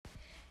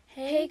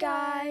Hey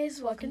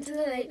guys, welcome to the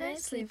late night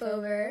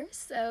sleepover.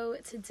 So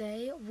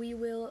today we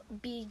will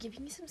be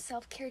giving you some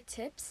self-care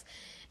tips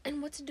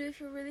and what to do if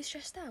you're really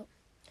stressed out.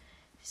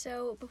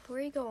 So before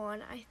we go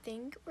on, I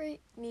think we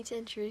need to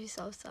introduce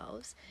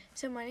ourselves.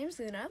 So my name's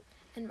Luna.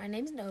 And my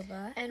name's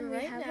Nova. And we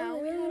right have now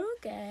a little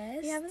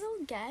guest. We have a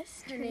little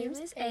guest. Her name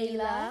is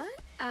Ayla.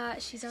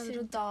 She's our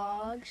little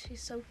dog.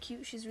 She's so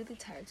cute. She's really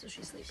tired, so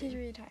she's sleeping. She's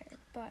really tired,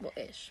 but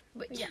well-ish.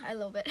 But yeah, a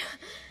little bit.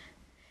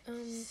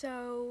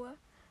 So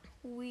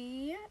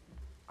we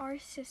are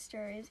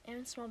sisters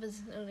and small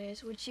business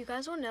owners, which you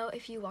guys will know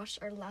if you watched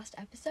our last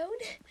episode.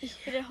 We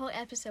did a whole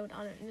episode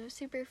on it, and it was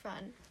super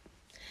fun.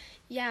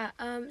 Yeah,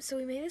 so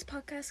we made this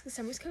podcast because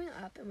summer's coming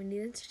up and we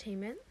need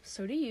entertainment.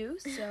 So do you.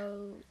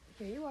 So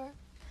here you are.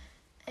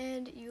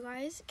 And you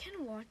guys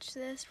can watch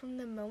this from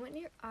the moment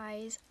your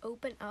eyes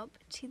open up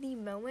to the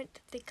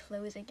moment they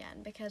close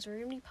again, because we're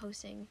going to be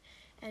posting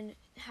and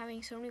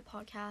having so many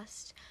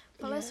podcasts.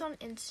 Follow us on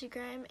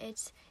Instagram.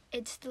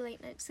 It's the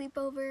Late Night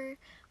Sleepover.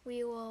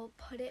 We will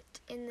put it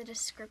in the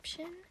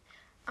description.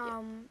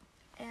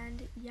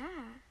 And yeah,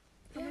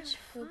 Much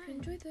fun. Hope you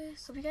enjoy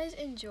this. Hope you guys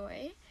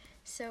enjoy.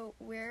 So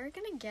we're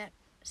gonna get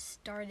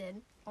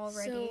started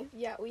already. So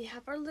yeah, we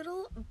have our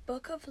little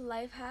book of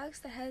life hacks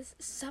that has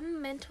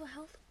some mental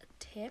health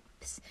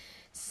tips,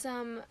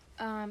 some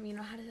how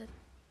to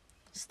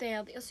stay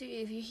out. So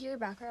if you hear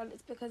background,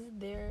 it's because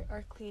there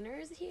are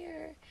cleaners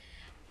here,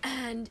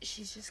 and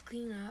she's just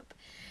cleaning up.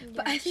 Yeah,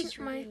 but I think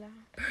my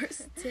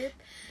first tip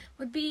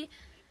would be,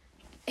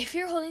 if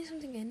you're holding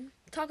something in,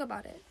 talk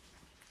about it.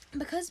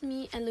 Because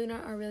me and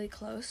Luna are really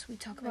close, we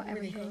talk about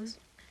everything.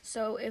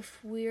 So if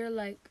we're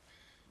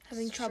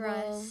having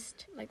trouble,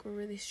 we're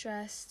really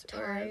stressed,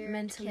 tired, or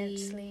mentally can't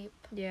sleep,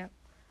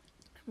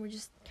 we're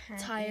just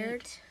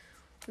tired,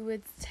 we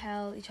would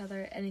tell each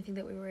other anything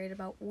that we were worried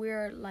about.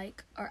 We're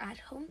our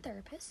at-home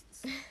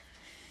therapists,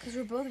 because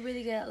we're both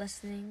really good at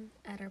listening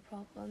at our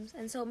problems.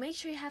 And so make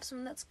sure you have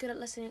someone that's good at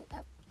listening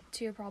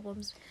to your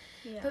problems.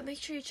 But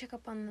make sure you check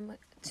up on them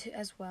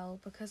as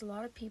well, because a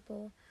lot of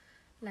people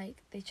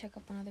they check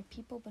up on other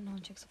people but no one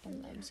checks up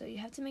on them. So you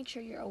have to make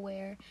sure you're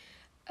aware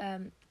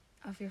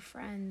of your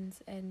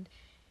friends, and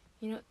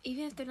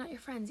even if they're not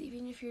your friends,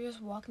 even if you're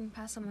just walking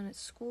past someone at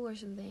school or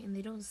something and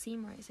they don't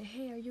seem right, say,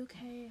 hey, are you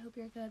okay? I hope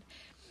you're good,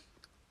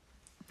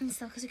 and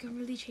stuff, because it can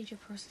really change a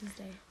person's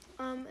day.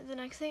 The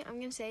next thing I'm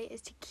gonna say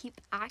is to keep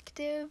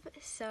active.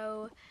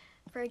 So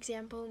for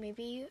example,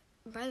 maybe,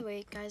 by the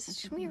way guys, it's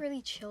just gonna be a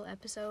really chill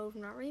episode.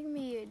 We're not really gonna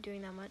be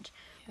doing that much,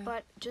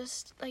 but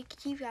just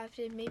keep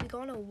active. Maybe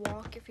go on a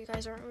walk if you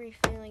guys aren't really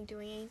feeling like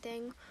doing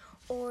anything,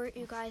 or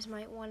you guys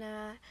might want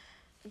to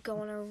go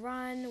on a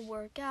run,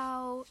 work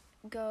out,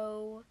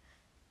 go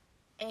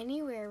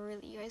anywhere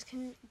really. You guys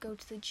can go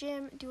to the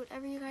gym, do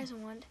whatever you guys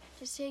want,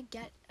 just to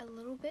get a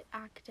little bit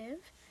active.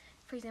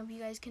 For example,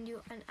 you guys can do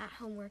an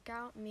at-home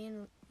workout. Me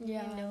and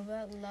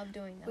Nova love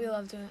doing them. We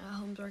love doing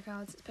at-home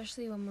workouts,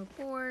 especially when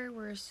we're bored.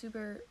 We're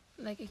super,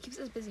 it keeps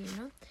us busy,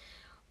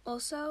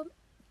 Also,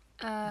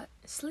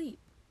 sleep,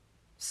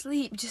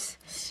 just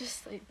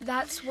sleep.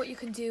 That's what you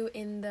can do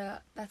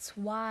that's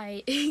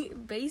why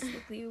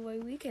basically why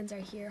weekends are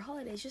here,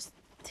 holidays. Just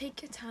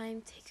take your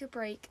time, take a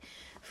break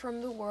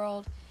from the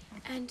world.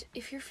 And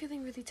if you're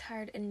feeling really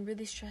tired and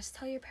really stressed,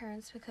 tell your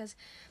parents, because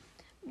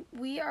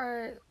we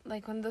are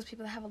one of those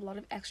people that have a lot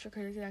of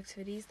extracurricular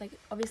activities,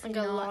 obviously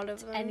not a lot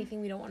of them.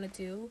 Anything we don't want to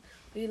do,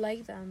 we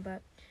like them,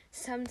 but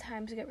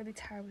sometimes we get really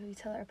tired when we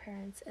tell our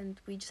parents, and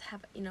we just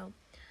have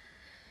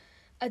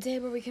a day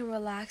where we can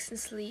relax and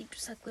sleep,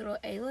 just like little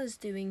Ayla is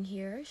doing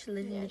here. She's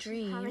living a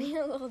dream. She's having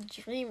a little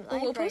dream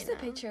life. We'll post a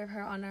picture of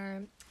her on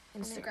our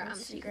Instagram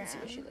so you can see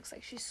what she looks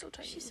like. She's so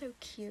tiny. She's so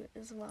cute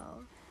as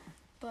well.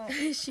 But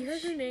she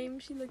heard her name.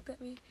 She looked at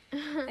me.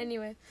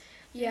 Anyway,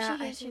 she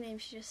hears her name.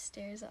 She just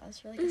stares at us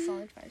for a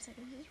solid 5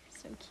 seconds.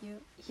 It's so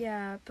cute.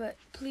 Yeah, but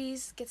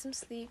please get some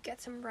sleep, get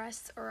some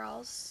rest, or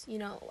else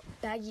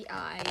baggy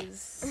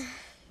eyes,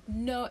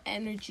 no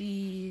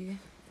energy.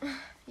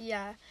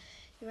 Yeah.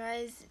 You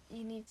guys,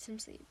 you need some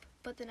sleep.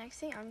 But the next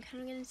thing I'm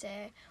kind of going to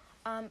say,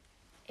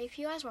 if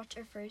you guys watched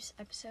our first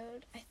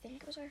episode, I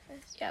think it was our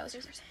first. Yeah, it was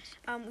our first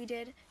episode. We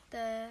did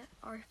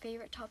our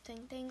favorite top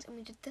 10 things, and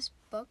we did this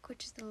book,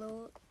 which is the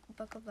little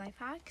book of life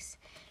hacks.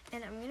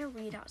 And I'm going to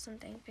read out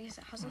something because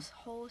it has this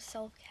whole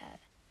self-care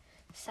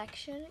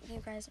section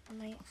you guys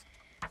might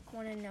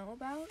want to know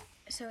about.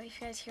 So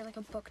if you guys hear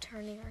a book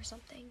turning or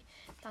something,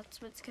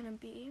 that's what it's gonna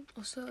be.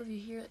 Also, if you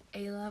hear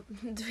Ayla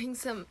doing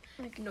some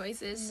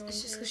noises,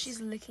 it's just because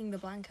she's licking the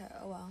blanket.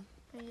 Oh wow.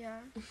 Yeah.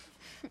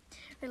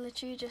 We're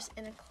literally just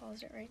in a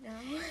closet right now.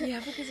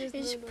 Yeah, because there's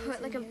we just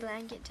put a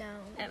blanket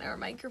down and our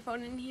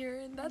microphone in here,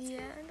 and that's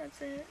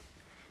that's it.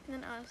 And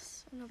then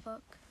us in the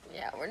book.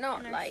 Yeah, we're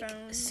not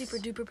super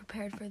duper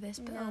prepared for this,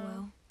 but oh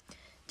well.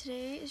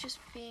 Today is just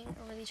being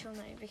a really chill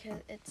night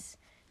because it's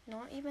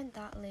not even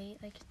that late.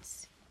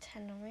 It's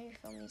 10. Normally we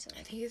film these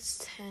I think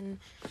it's 10.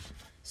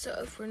 So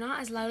if we're not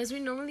as loud as we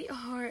normally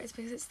are, it's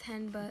because it's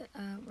 10. But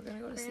we're gonna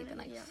go to sleep in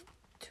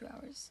 2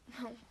 hours.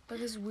 No,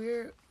 because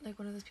we're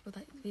one of those people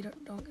that we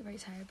don't get very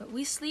tired. But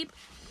we sleep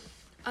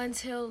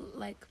until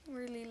like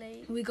really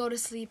late. we go to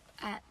sleep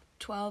at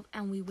 12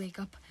 and we wake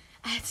up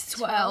at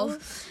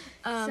 12. So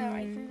I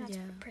think that's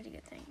a pretty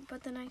good thing.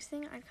 But the next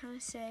thing I'd kind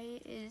of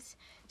say is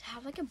to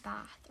have like a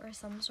bath or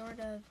some sort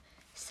of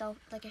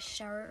like a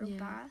shower or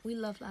bath. We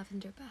love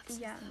lavender baths.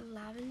 Yeah,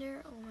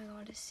 lavender. Oh my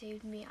god, it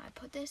saved me.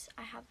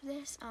 I have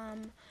this.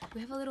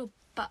 We have a little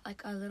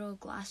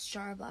glass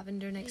jar of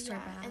lavender next to our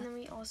bath. And then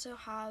we also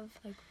have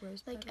like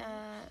rose like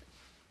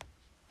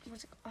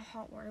a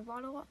hot water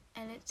bottle,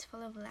 and it's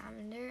full of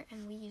lavender,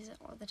 and we use it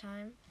all the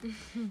time.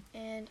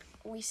 And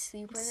we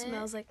sleep with it. It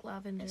smells like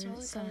lavender. It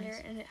smells like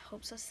lavender, and it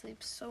helps us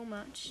sleep so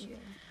much. Yeah.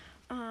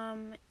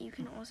 You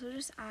can also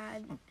just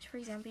add, for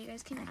example, you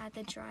guys can add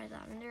the dry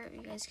lavender, or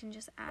you guys can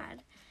just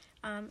add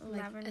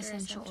lavender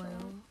essential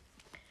oil.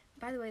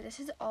 By the way, this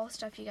is all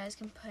stuff you guys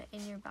can put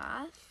in your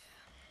bath.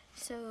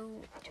 So,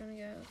 do you want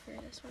to go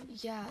for this one?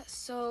 Yeah,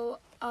 so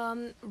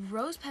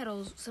rose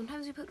petals.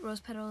 Sometimes we put rose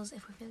petals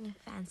if we're feeling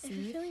fancy. If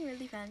you're feeling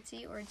really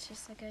fancy, or it's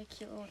just like a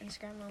cute little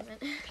Instagram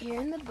moment. Here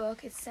in the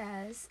book, it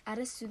says, add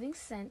a soothing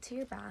scent to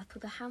your bath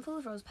with a handful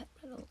of rose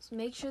petals.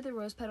 Make sure the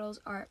rose petals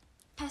are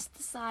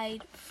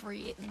pesticide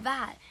free.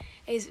 That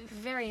is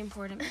very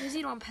important because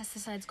you don't want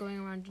pesticides going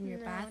around in your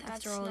bath.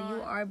 After all,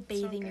 you are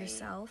bathing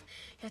yourself.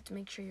 You have to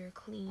make sure you're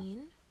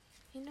clean,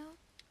 you know?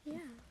 Yeah.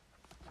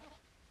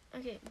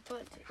 Okay,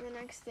 but the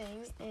next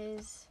thing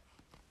is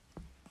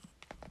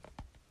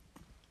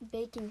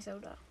baking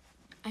soda.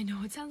 I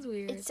know, it sounds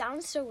weird. It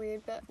sounds so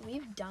weird, but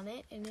we've done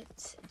it, and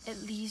it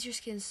leaves your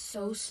skin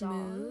so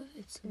smooth.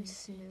 It's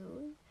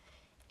smooth.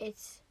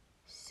 It's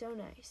so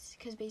nice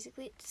because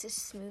basically it's to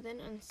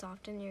smoothen and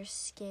soften your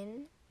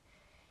skin.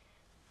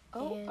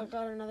 Oh, I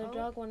got another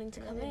dog wanting to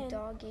come in.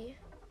 Doggy.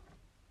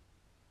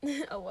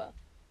 Oh well.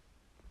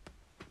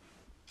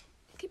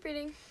 Keep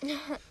reading.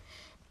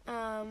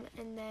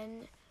 And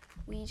then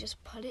we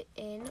just put it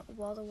in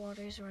while the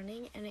water is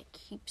running, and it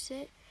keeps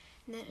it.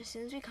 And then as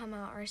soon as we come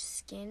out, our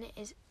skin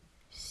is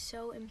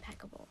so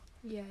impeccable.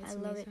 Yeah, I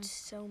love it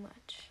so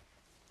much.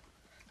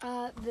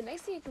 The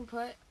next thing you can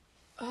put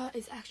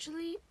is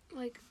actually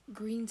like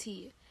green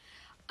tea.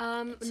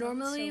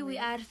 Normally we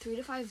add 3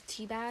 to 5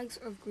 tea bags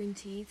of green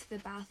tea to the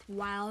bath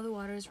while the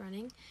water is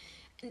running.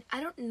 And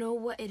I don't know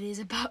what it is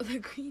about the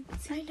green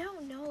tea. I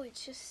don't know.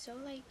 It's just so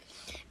like...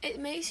 It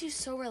makes you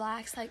so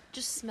relaxed, like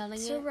just smelling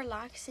it. So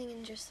relaxing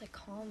and just like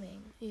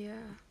calming. Yeah.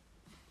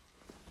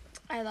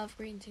 I love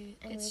green tea.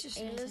 And it's just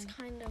Ayla's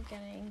kind of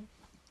getting...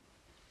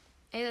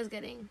 Ayla's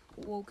getting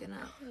woken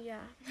up. Yeah.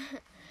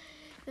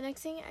 The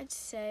next thing I'd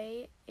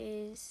say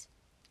is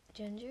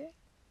ginger.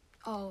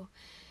 Oh,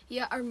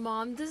 yeah. Our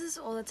mom does this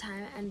all the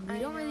time, and we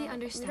don't really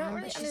understand. We don't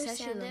really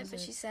understand it, but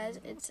she says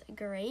it's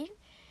great.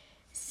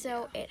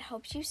 So it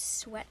helps you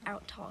sweat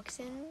out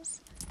toxins.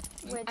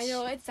 Which I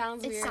know it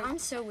sounds weird. It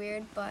sounds so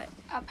weird, but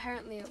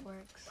apparently it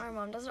works. Our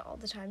mom does it all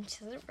the time. She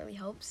says it really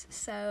helps.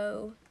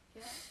 So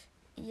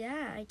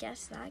yeah, I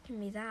guess that can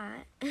be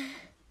that.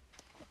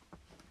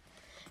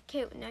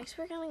 Okay, next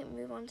we're gonna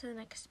move on to the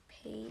next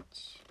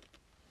page.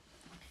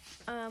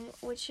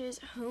 Which is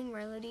home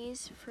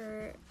remedies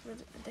for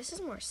this is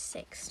more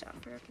sick stuff.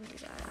 We're not gonna do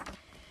that.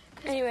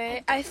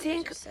 Anyway, I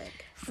think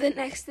the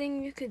next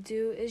thing you could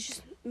do is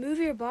just move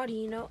your body,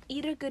 you know,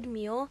 eat a good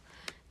meal,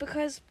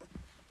 because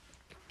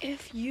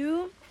if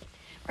you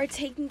are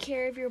taking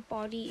care of your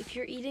body, if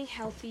you're eating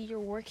healthy, you're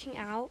working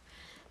out,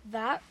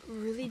 that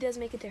really does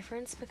make a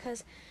difference,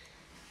 because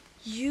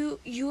you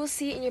will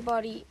see it in your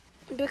body.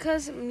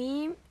 Because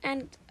me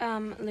and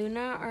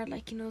Luna are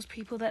like, you know, those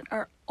people that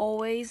are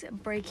always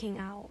breaking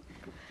out.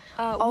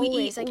 Always, we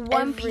eat like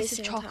one piece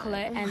of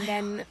chocolate and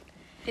then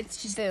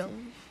it's just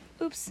boom.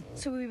 Oops.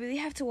 So we really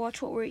have to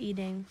watch what we're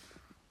eating,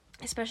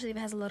 especially if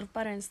it has a lot of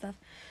butter and stuff.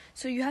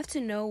 So you have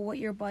to know what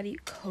your body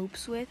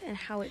copes with and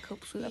how it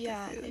copes with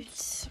other foods.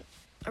 It's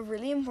a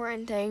really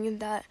important thing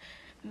that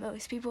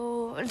most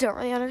people don't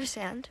really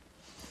understand.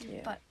 Yeah.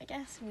 But I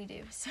guess we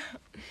do. So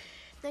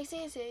next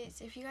thing is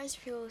if you guys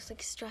feel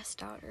like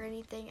stressed out or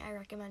anything, I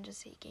recommend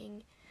just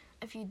taking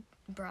a few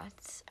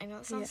breaths. I know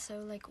it sounds so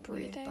like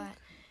weird, but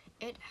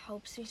it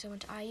helps me so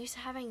much. I used to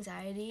have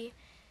anxiety.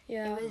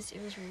 Yeah. It was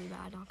really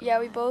bad. Not gonna lie.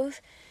 We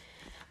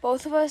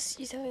both of us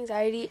used to have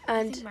anxiety,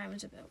 and I think mine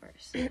was a bit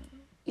worse.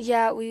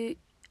 Yeah, we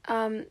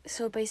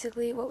so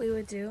basically what we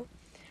would do,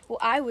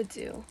 I would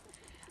do,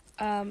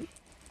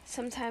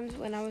 sometimes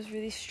when I was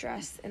really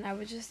stressed and I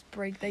would just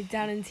break like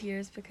down in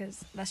tears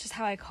because that's just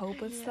how I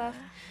cope with stuff.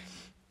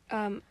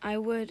 I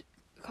would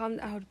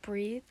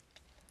breathe,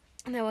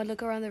 and I would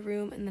look around the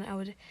room, and then I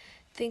would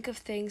think of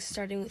things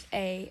starting with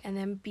A, and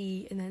then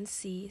B, and then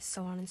C,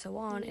 so on and so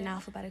on, in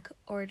alphabetical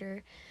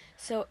order.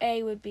 So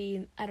A would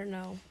be, I don't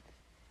know,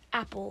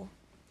 apple.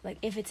 Like,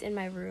 if it's in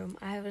my room,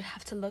 I would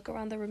have to look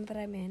around the room that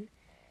I'm in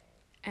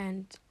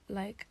and,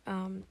 like,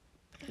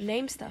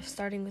 name stuff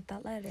starting with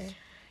that letter.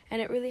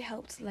 And it really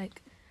helped,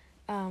 like,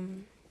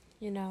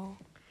 you know,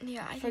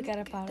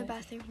 forget about it. The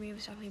best thing for me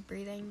was definitely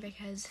breathing,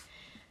 because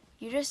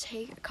you just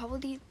take a couple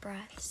deep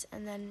breaths,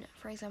 and then,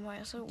 for example, I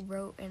also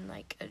wrote in,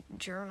 like, a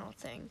journal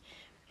thing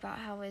about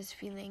how I was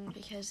feeling,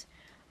 because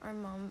our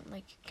mom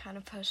like kind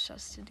of pushed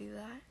us to do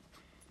that,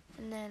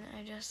 and then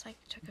I just like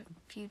took a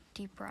few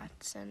deep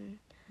breaths, and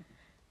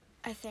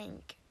I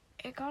think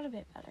it got a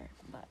bit better,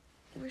 but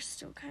we're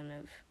still kind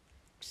of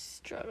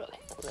struggling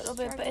a little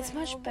bit, but it's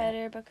much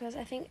better because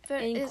I think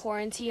in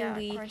quarantine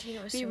we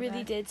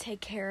really did take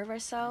care of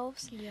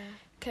ourselves. Yeah.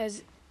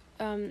 Because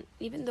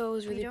even though it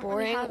was really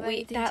boring,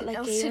 that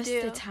like gave us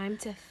the time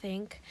to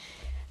think,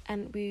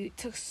 and we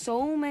took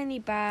so many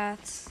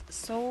baths,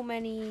 so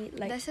many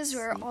like. This is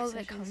where all of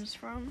it comes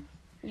from.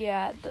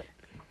 Yeah,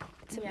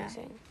 it's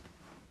amazing.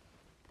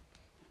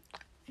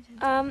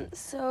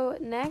 So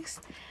next,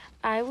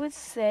 I would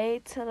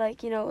say to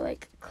like, you know,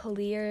 like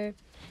clear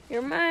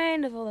your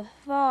mind of all the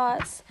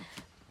thoughts.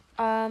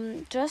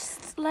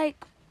 Just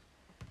like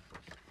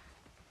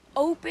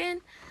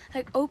open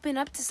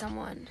up to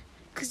someone,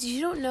 because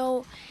you don't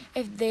know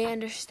if they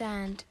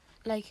understand.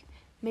 Like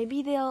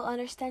maybe they'll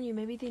understand you,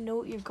 maybe they know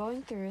what you're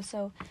going through.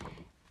 So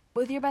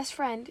with your best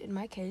friend, in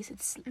my case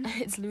it's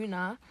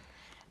Luna,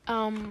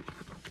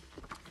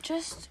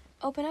 just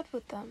open up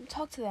with them,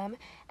 talk to them,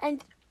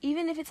 and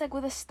even if it's like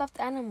with a stuffed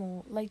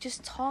animal, like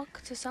just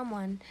talk to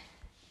someone,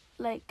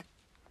 like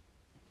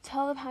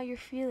tell them how you're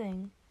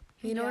feeling.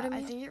 You know what I mean?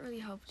 I think it really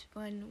helped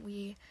when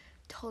we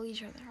told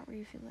each other how we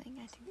were feeling.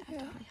 I think that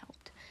definitely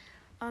helped.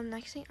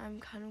 Next thing I'm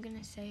kind of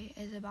gonna say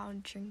is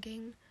about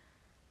drinking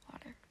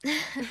water.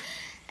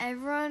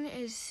 Everyone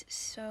is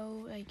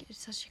so like,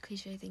 it's such a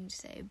cliche thing to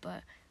say,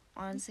 but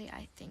honestly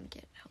I think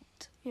it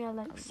helped. Yeah,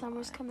 like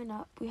summer's coming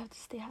up, we have to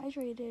stay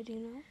hydrated, you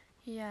know?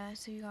 Yeah,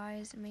 so you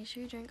guys make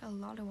sure you drink a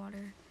lot of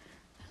water.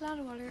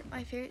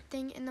 My favorite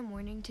thing in the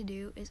morning to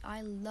do is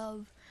I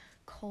love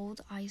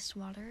cold iced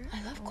water.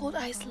 I love cold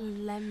iced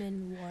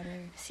lemon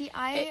water. See,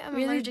 I am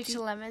really allergic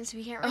to lemon, so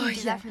we can't really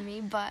do that for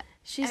me, but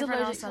she's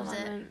allergic to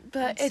lemon.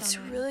 But it's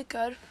really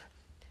good.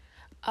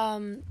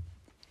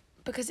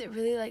 Because it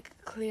really like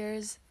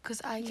clears,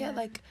 because I get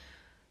like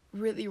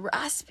really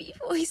raspy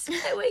voice when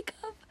I wake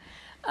up.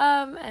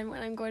 And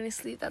when I'm going to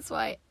sleep, that's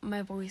why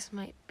my voice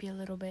might be a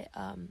little bit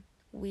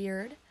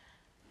weird.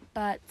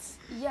 But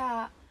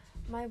yeah,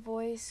 my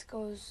voice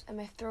goes and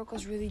my throat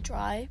goes really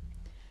dry.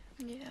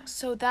 Yeah.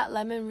 So that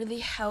lemon really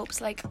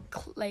helps like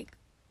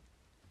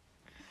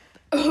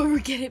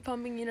get it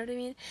pumping, you know what I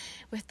mean?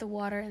 With the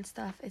water and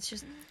stuff. It's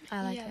just,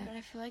 I like it. Yeah, but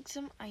I feel like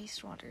some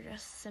iced water,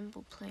 just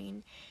simple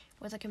plain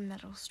with like a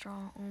metal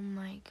straw. Oh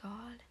my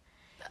god.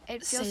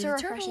 It feels so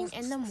refreshing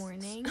in the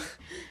morning.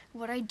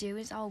 What I do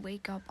is I'll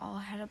wake up, I'll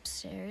head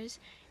upstairs,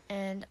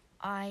 and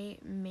I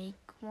make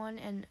one,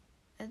 and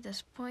at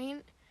this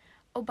point,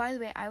 oh, by the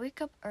way, I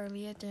wake up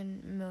earlier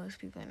than most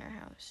people in our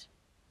house.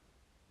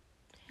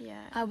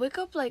 Yeah. I wake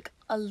up like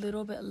a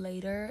little bit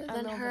later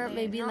than her,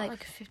 maybe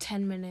like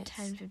 10 minutes.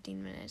 10-15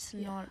 minutes,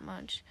 not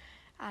much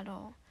at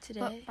all. Today.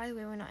 But by the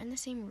way, we're not in the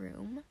same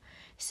room.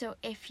 So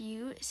if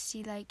you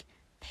see like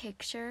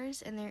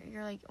pictures and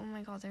you're like, oh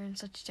my god, they're in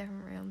such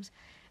different rooms,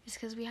 it's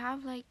because we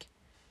have like...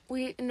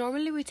 We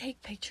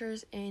take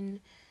pictures in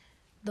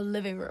the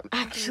living room,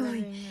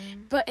 actually.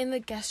 But in the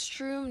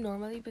guest room,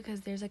 normally,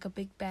 because there's like a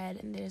big bed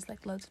and there's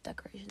like loads of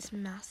decorations. It's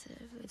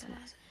massive. It's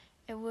massive.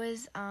 It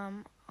was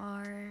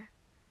our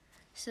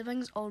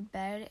siblings' old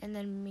bed, and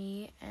then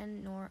me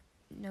and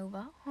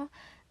Nova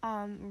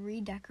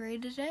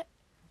redecorated it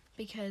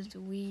because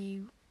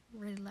we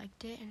really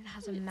liked it, and it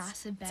has a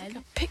massive bed. It's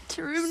like a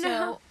picture room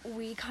now. So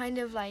we kind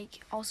of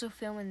like also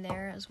film in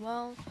there as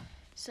well.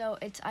 So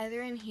it's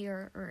either in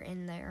here or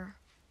in there.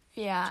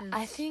 Yeah,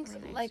 I think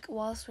really nice. Like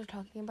whilst we're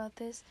talking about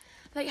this,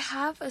 like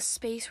have a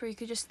space where you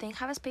could just think.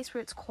 Have a space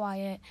where it's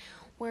quiet,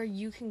 where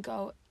you can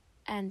go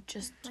and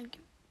just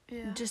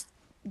just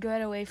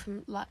get away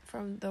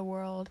from the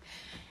world,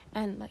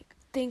 and like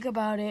think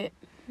about it.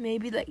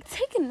 Maybe like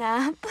take a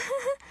nap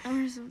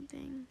or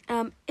something.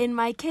 In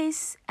my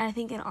case, I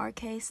think in our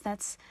case,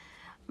 that's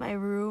my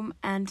room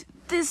and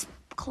this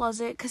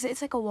closet, because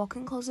it's like a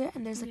walk-in closet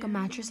and there's like a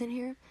mattress in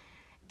here.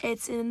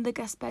 It's in the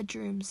guest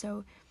bedroom,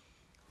 so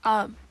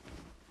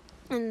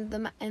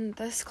in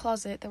this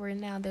closet that we're in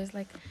now, there's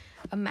like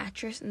a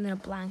mattress and then a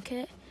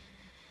blanket.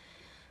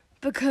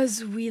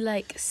 Because we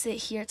like sit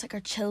here, it's like our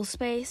chill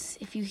space.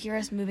 If you hear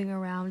us moving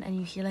around and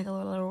you hear like a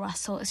little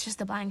rustle, it's just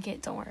a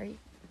blanket. Don't worry.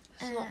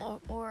 It's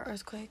not or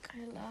earthquake.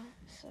 Ayla,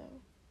 so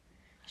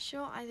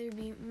she'll either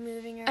be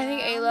moving around. I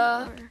think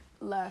Ayla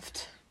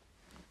left.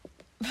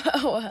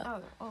 Oh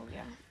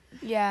yeah.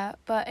 Yeah,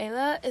 but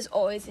Ayla is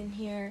always in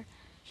here.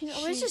 She's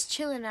always just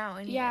chilling out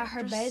in here. Yeah,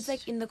 her bed's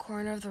like in the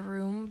corner of the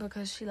room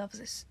because she loves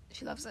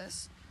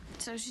this.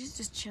 So she's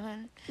just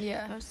chilling.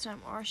 Yeah. Most of the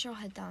time, or she'll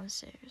head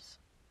downstairs.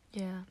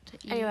 Yeah.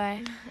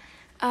 Anyway,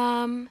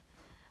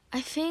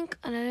 I think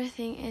another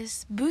thing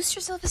is boost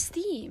your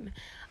self-esteem.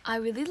 I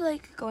really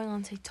like going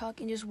on TikTok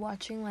and just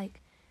watching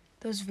like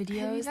those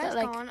videos. Have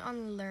you guys gone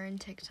on Learn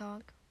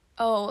TikTok?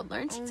 Oh,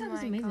 Learn TikTok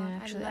is amazing. God,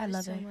 actually, I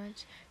love it so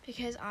much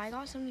because I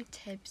got so many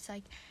tips.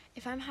 Like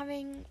if I'm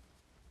having,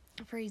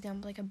 for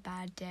example, like a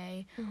bad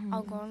day,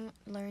 I'll go on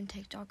Learn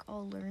TikTok.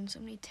 I'll learn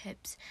so many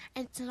tips,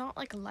 and it's not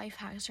like life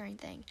hacks or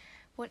anything,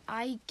 what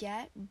I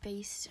get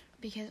because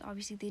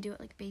obviously they do it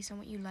like based on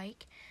what you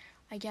like.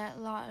 I get a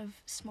lot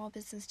of small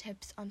business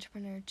tips,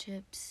 entrepreneur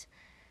tips,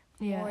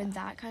 more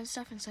that kind of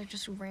stuff instead of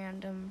just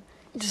random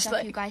stuff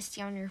like, you guys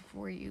see on your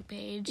For You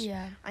page.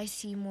 Yeah. I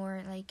see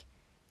more like,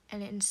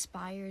 and it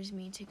inspires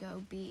me to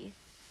go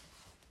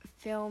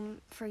film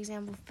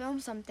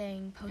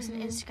something, post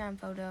an Instagram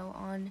photo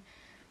on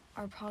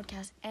our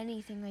podcast,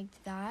 anything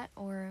like that,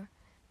 or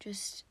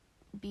just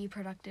be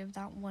productive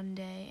that one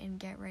day and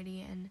get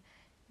ready and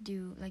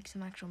do like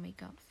some actual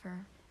makeup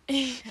for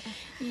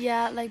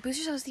yeah, like boost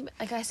your self-esteem.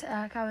 Like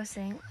I was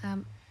saying,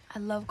 I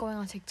love going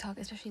on TikTok,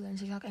 especially learning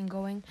TikTok and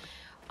going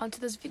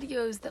onto those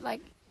videos that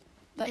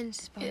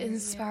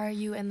inspire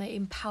you and like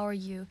empower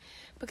you,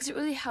 because it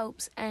really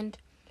helps. And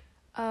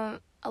a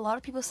lot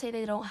of people say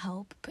they don't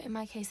help, but in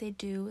my case they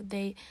do.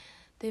 They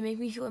make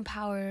me feel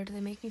empowered,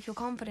 they make me feel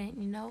confident,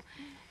 you know,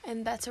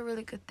 and that's a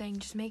really good thing.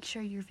 Just make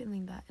sure you're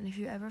feeling that, and if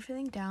you're ever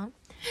feeling down,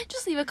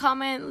 just leave a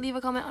comment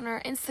on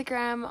our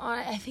Instagram, on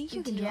I think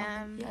you can do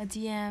a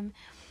DM,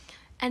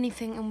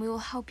 anything, and we will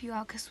help you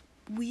out, because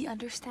we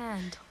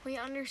understand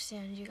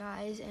you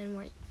guys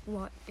and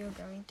what you're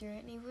going through,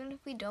 and even if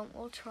we don't,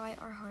 we'll try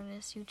our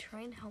hardest to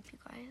try and help you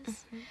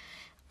guys.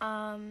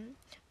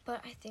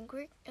 But I think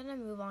we're gonna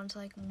move on to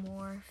like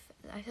more.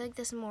 I feel like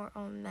this is more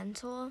on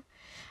mental.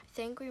 I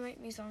think we might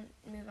move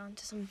on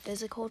to some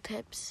physical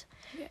tips.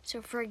 Yeah.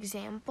 So for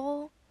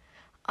example,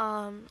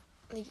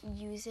 like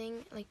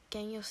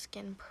getting your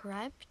skin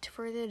prepped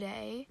for the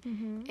day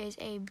is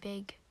a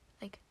big,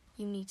 like,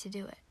 you need to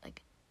do it.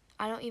 Like,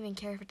 I don't even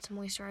care if it's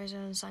moisturizer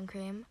and sun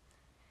cream.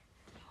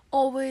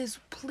 Always,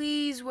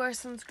 please wear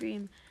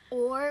sunscreen.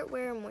 Or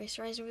wear a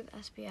moisturizer with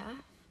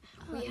SPF.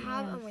 We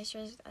have a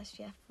moisturizer with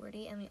SPF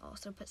 40, and we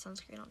also put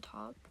sunscreen on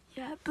top.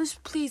 Yeah, but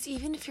please,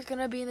 even if you're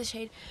gonna be in the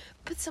shade,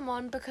 put some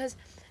on, because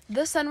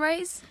the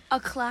sunrays, a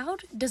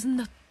cloud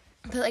doesn't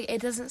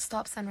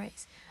stop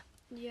sunrays.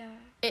 Yeah.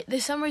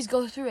 The sunrays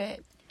go through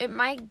it. It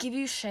might give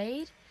you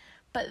shade,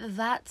 but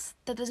that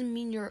doesn't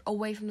mean you're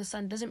away from the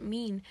sun. Doesn't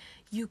mean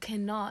you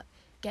cannot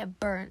get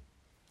burnt.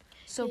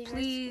 So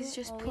please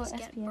just put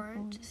SPF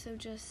burnt on. So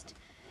just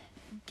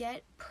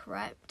get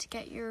prepped,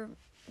 get your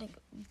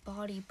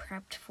body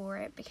prepped for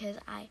it, because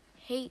I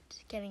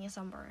hate getting a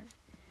sunburn.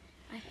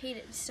 I hate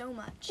it so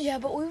much. Yeah,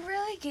 but we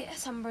really get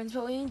sunburns,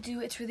 but when we do,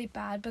 it's really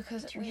bad,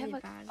 because we have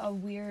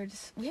weird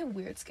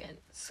skin.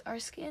 Our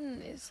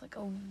skin is like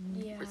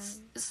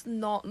it's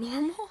not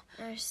normal.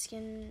 Our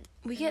skin,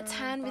 we get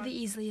tan really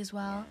easily as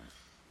well. Yeah.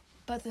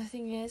 But the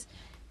thing is,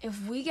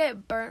 if we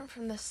get burnt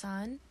from the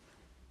sun,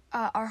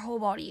 our whole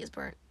body is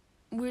burnt.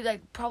 We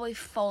like probably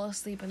fall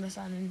asleep in the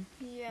sun.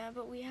 Yeah,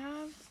 but we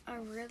have a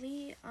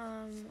really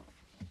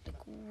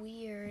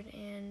weird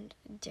and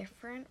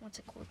different, what's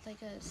it called?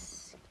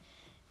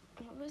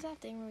 What was that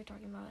thing we were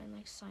talking about in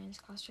like science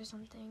class or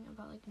something,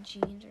 about like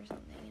genes or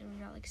something, and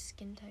we got like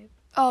skin type?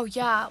 Oh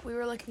yeah, we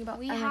were looking about.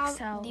 We have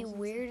the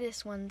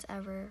weirdest ones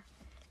ever.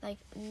 Like,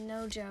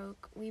 no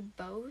joke. We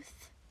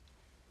both.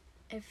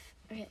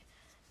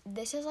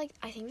 This is like,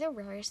 I think the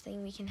rarest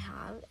thing we can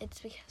have. It's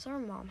because our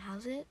mom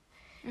has it.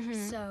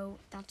 So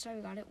that's why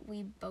we got it.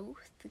 We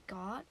both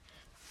got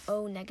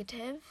O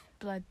negative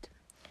blood,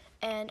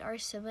 and our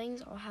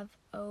siblings all have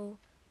O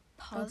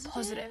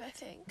positive. I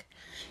think.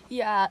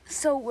 Yeah,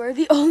 so we're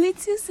the only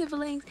two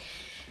siblings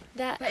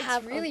that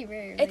have. It's really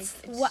rare.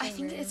 It's what I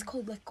think it's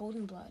called, like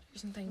golden blood or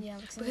something. Yeah,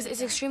 because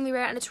it's extremely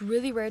rare, and it's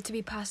really rare to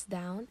be passed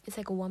down. It's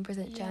like a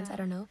 1% chance. I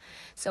don't know.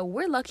 So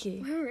we're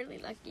lucky. We're really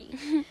lucky.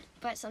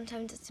 But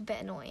sometimes it's a bit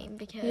annoying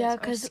because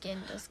our skin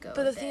just goes.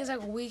 But the thing is,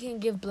 like, we can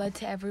give blood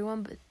to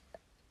everyone, but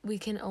we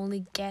can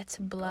only get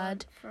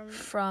blood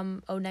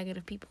from O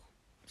negative people.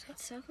 So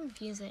it's so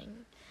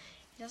confusing.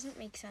 It doesn't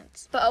make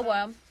sense. But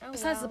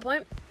besides the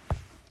point,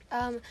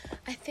 I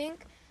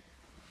think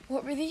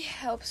what really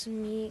helps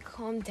me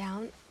calm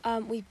down,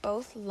 we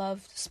both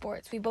love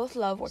sports. We both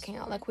love working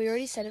out. Like, we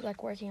already said it,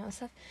 like, working out and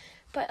stuff.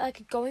 But,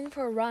 like, going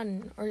for a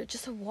run or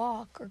just a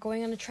walk or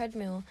going on a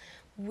treadmill,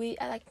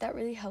 that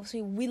really helps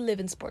me. We live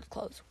in sports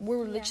clothes.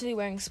 We're literally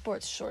wearing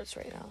sports shorts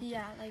right now.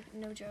 Yeah, like,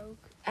 no joke.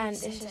 And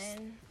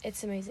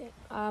it's amazing.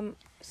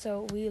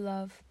 So we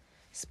love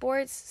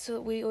sports, so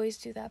we always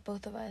do that,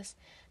 both of us,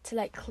 to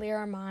like clear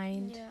our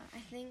mind. Yeah, I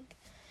think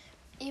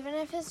even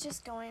if it's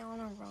just going on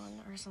a run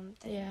or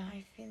something. Yeah.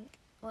 I think.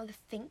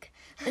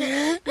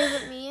 No,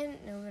 but me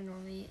and Nova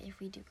normally, if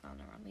we do go on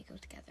a run, we go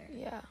together.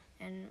 Yeah.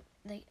 And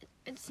like,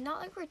 it's not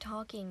like we're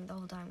talking the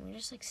whole time. We're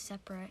just like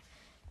separate.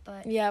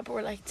 But yeah, but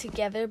we're like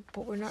together,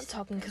 but we're not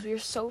talking because we're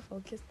so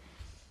focused.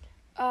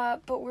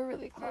 But we're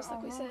really close,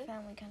 like we said. Our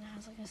family kind of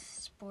has like a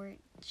sport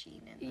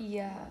gene in them.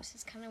 Yeah.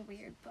 It's kind of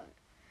weird, but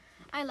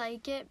I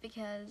like it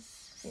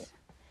because.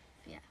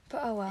 Yeah.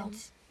 But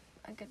it's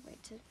a good way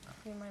to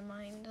clear my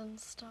mind and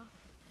stuff.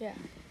 Yeah.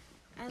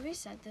 As we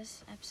said,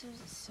 this episode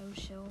is so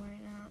chill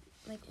right now.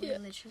 Like, we're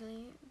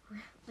literally,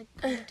 like,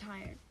 kind of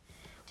tired.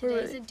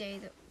 Today's a day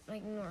that,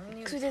 like,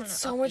 normally we did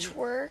so much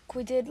work.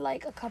 We did,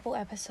 like, a couple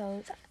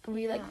episodes.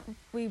 We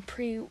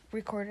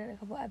pre-recorded a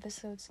couple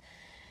episodes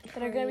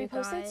that are going to be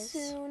posted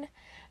soon.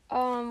 By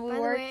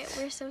the way,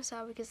 we're so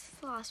sad because it's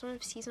the last one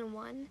of season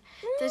 1.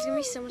 There's gonna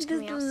be so much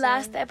coming out the soon.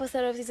 last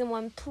episode of season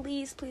 1.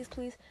 Please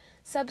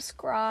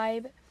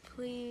subscribe.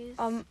 Please.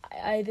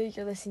 Either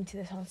you're listening to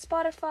this on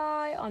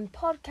Spotify, on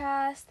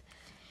podcast.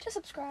 Just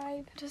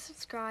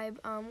subscribe.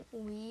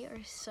 We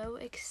are so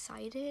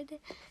excited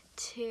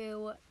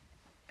to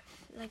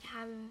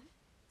have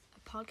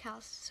a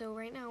podcast. So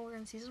right now we're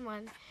in season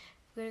 1.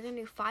 We're gonna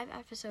do 5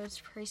 episodes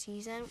per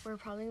season. We're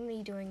probably gonna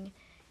be doing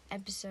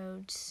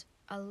episodes,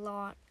 a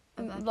lot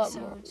of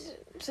episodes.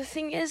 So the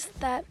thing is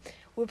that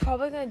we're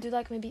probably gonna do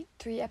maybe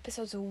 3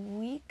 episodes a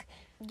week.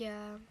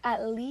 Yeah.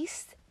 At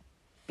least,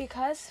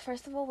 because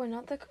first of all, we're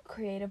not the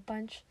creative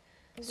bunch,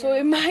 so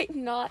we might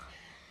not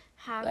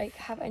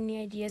have any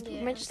ideas. But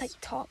we might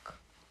just talk.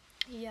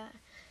 Yeah.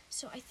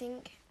 So I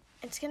think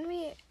it's gonna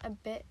be a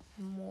bit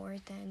more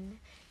than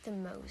the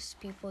most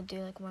people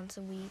do, once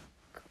a week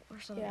or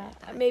something like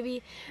that.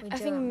 Maybe I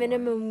think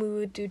minimum we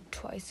would do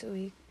twice a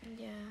week.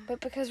 Yeah.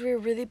 But because we're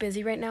really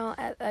busy right now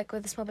at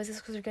with the small business,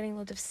 because we're getting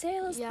loads of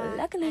sales. Yeah. But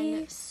luckily,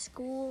 and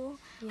school.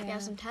 Yeah. We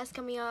have some tests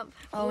coming up.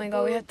 Oh my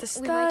god, we have to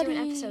study. We might do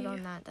an episode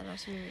on that. That'll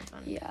actually be really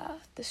fun. Yeah.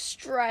 The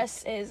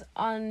stress is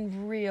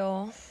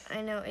unreal.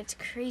 I know, it's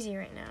crazy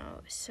right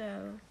now.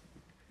 So.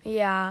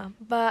 Yeah,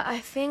 but I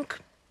think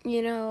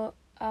what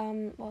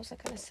was I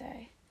gonna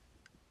say?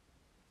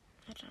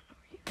 I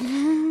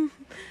don't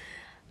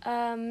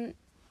know.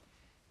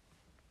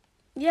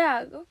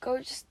 Yeah, go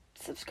just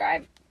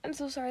subscribe. I'm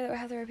so sorry that I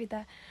have to repeat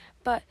that.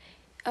 But,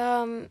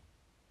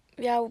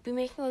 we'll be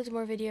making loads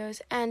more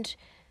videos. And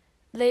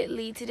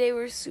today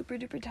we're super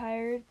duper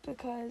tired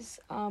because,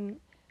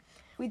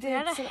 we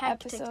did some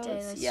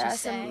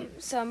episodes. Day,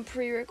 some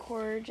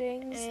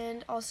pre-recordings.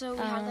 And also we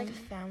had a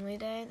family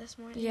day this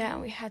morning. Yeah,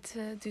 and we had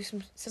to do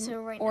some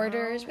right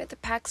orders. Now, we had to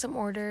pack some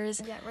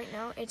orders. Yeah, right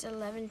now it's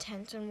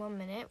 11:10 in 1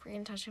 minute. We're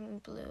gonna touch on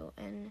blue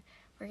and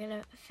we're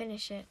gonna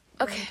finish it.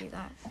 We're gonna do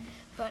that.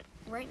 But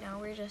right now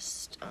we're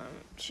just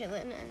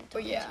chilling and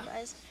talking to you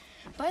guys.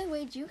 By the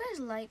way, do you guys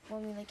like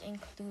when we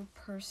include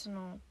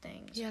personal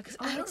things? Yeah, because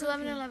it's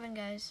 11:11,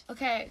 guys.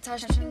 Okay,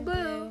 touch something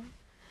blue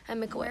and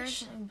make a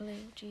wish. Blue,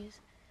 jeez.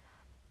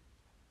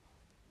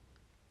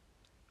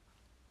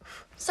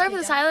 Sorry for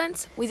the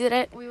silence. We did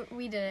it.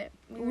 We did it.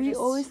 We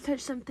always touch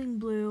something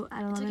blue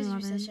at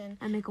 11:11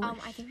 and make a wish.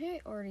 I think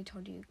we already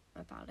told you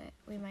about it.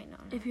 We might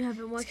not have. If you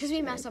haven't watched, because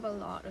we messed up a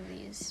lot of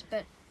these,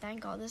 but thank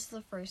God this is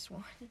the first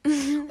one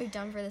we've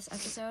done for this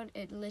episode.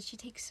 It literally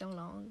takes so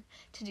long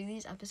to do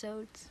these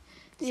episodes.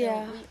 So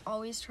we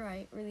always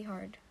try really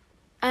hard.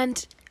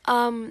 And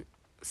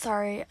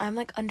sorry, I'm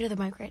under the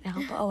mic right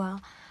now, but oh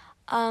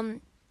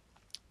well.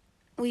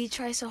 We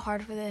try so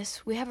hard for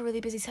this. We have a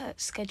really busy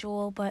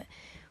schedule, but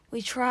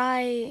we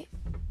try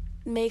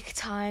make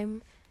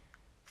time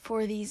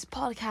for these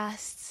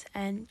podcasts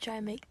and try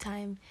and make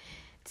time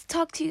to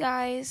talk to you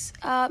guys.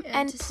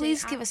 And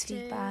please give us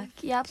feedback.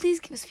 Yeah, please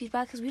give us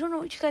feedback because we don't know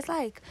what you guys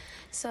like.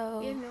 So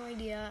we have no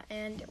idea,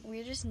 and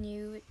we're just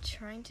new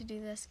trying to do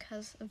this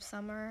because of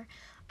summer.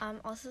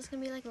 Also, it's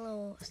gonna be a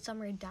little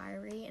summer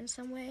diary in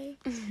some way,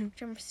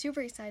 which I'm super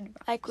excited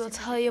about. We'll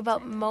tell you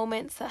about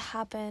moments that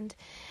happened,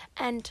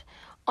 and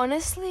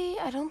honestly,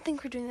 I don't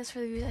think we're doing this for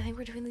the views. I think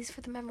we're doing these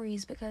for the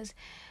memories because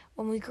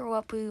when we grow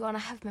up, we want to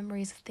have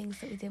memories of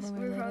things that we did when we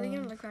were little. We're probably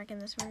gonna look back in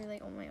this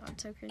movie oh my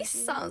god, so crazy. It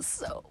sounds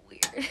so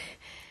weird.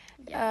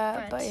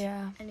 Yeah, but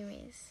yeah.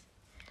 Anyways,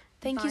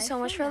 thank you so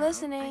much for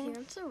listening. I think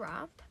that's a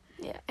wrap.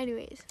 Yeah.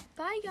 Anyways,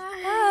 bye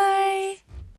guys. Bye.